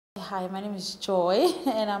Hi, my name is Joy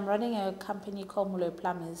and I'm running a company called Moloi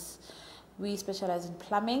Plumbers. We specialize in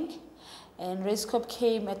plumbing, and Raizcorp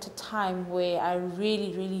came at a time where I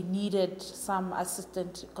really needed some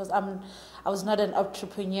assistance because I was not an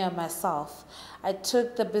entrepreneur myself. I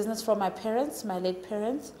took the business from my parents, my late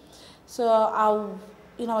parents. So I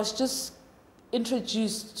was just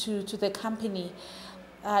introduced to the company.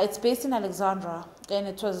 It's based in Alexandra, and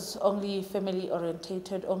it was only family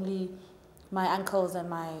orientated, only my uncles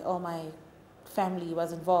and all my family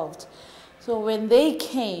was involved. So when they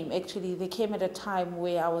came, actually, they came at a time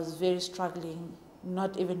where I was very struggling,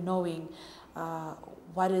 not even knowing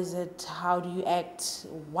what is it, how do you act,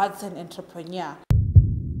 what's an entrepreneur.